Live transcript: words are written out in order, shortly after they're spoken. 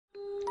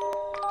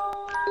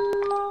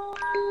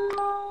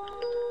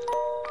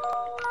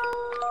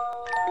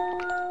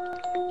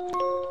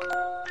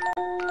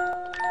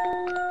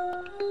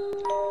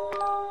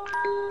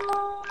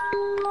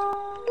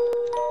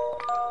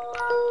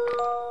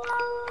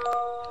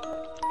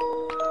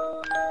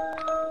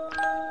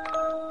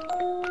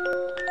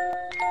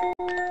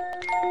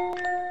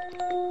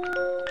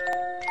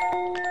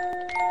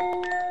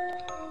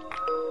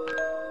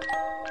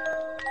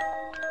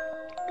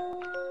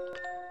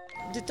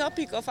The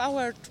topic of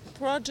our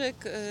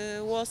project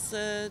was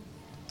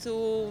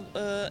to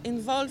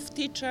involve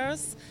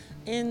teachers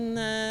in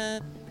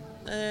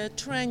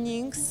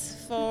trainings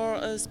for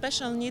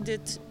special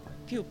needed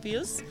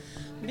pupils,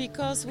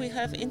 because we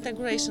have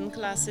integration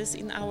classes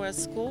in our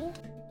school.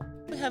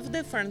 We have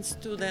different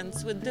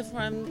students with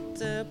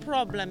different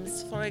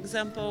problems, for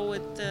example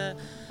with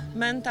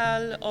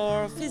mental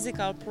or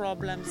physical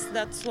problems.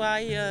 That's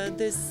why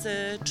this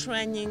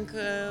training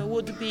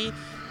would be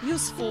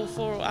useful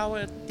for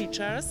our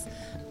teachers.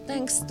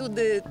 Thanks to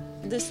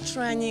this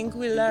training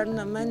we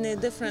learn many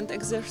different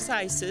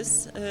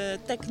exercises,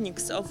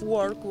 techniques of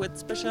work with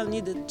special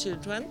needed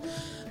children,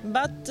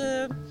 but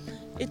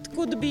it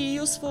could be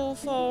useful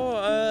for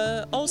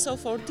also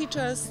for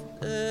teachers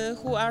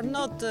who are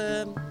not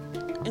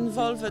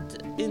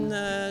involved in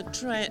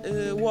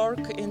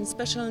work in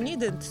special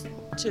needed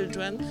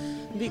children,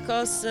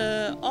 because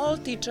all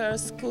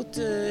teachers could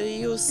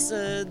use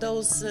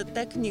those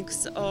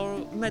techniques or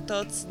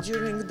methods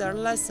during their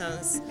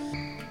lessons.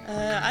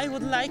 I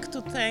would like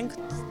to thank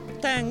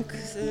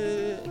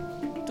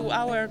to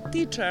our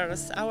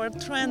teachers, our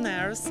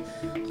trainers,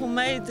 who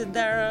made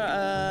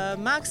their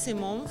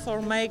maximum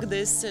for make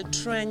this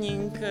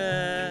training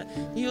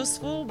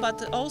useful,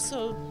 but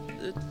also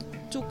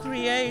to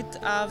create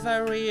a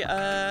very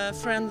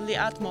friendly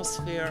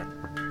atmosphere.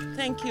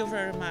 Thank you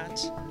very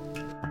much.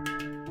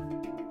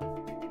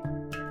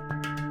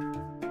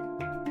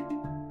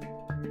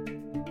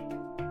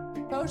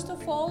 First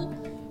of all,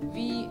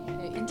 we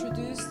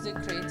introduced the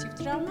creative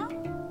drama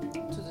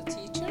to the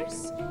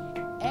teachers,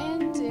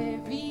 and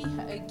we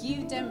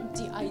give them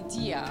the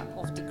idea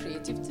of the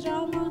creative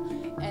drama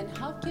and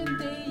how can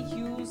they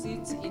use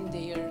it in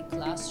their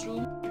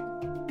classroom.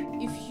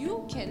 If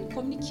you can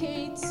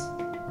communicate,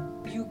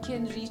 you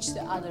can reach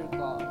the other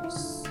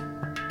goals.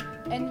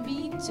 And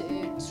we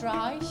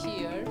try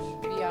here,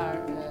 we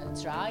are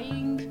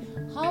trying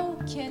how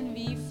can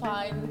we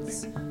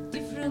find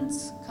different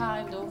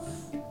kind of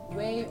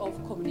way of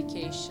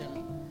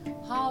communication.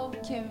 How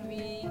can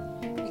we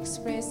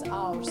express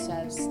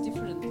ourselves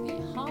differently?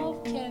 How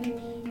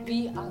can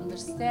we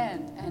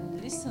understand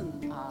and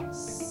listen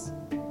us?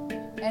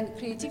 And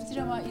creative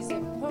drama is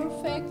a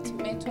perfect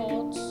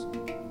method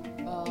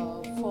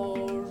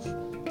for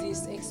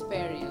these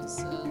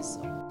experiences.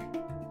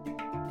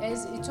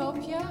 As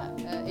Ethiopia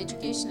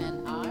Education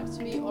and Art,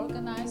 we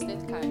organize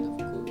that kind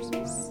of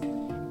courses.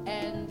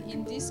 And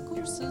in these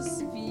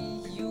courses,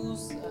 we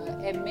use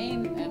a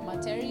main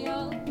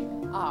material,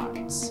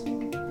 art.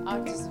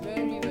 Art is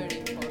very, very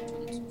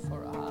important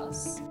for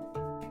us.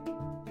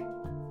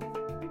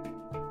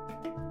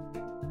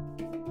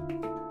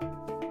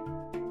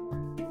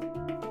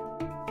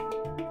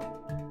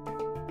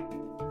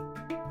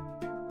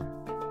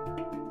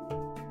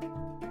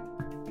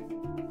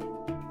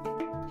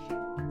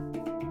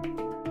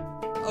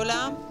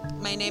 Hola,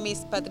 my name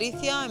is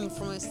Patricia. I'm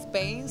from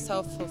Spain,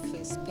 south of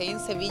Spain,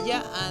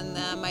 Sevilla,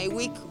 and my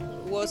week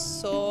was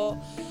so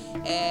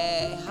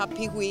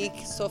happy week,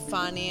 so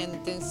funny and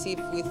intensive,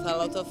 with a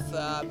lot of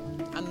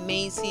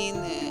amazing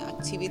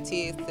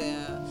activities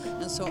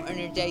and so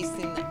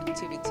energizing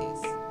activities.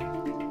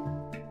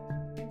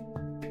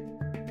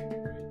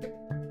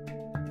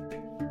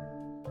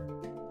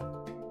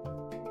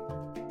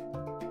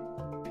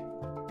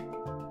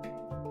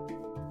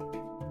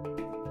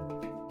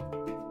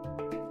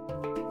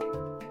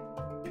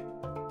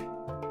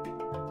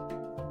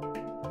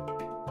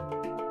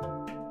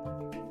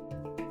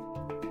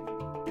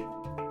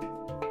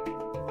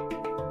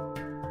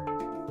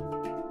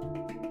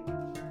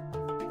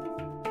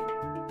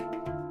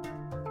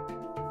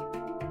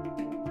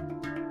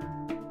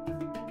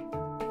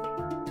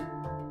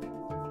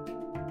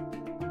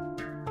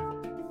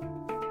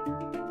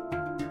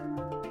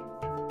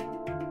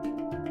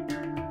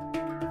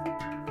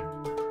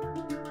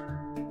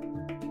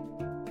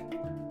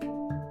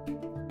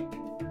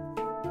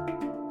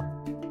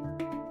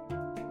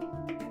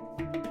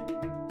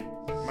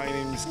 My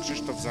name is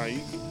Krzysztof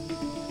Zaich.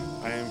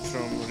 I am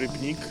from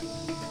Rybnik.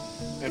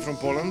 I'm from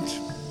Poland.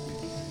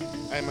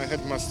 I'm a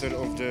headmaster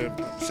of the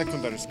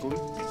secondary school.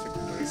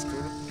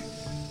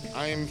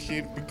 I am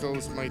here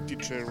because my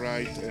teacher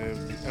write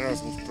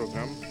Erasmus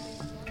program.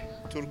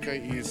 Turkey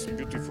is a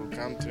beautiful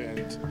country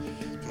and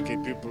Turkey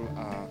people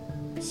are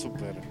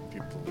super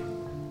people.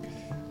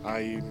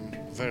 I'm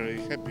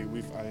very happy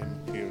with I am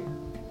here.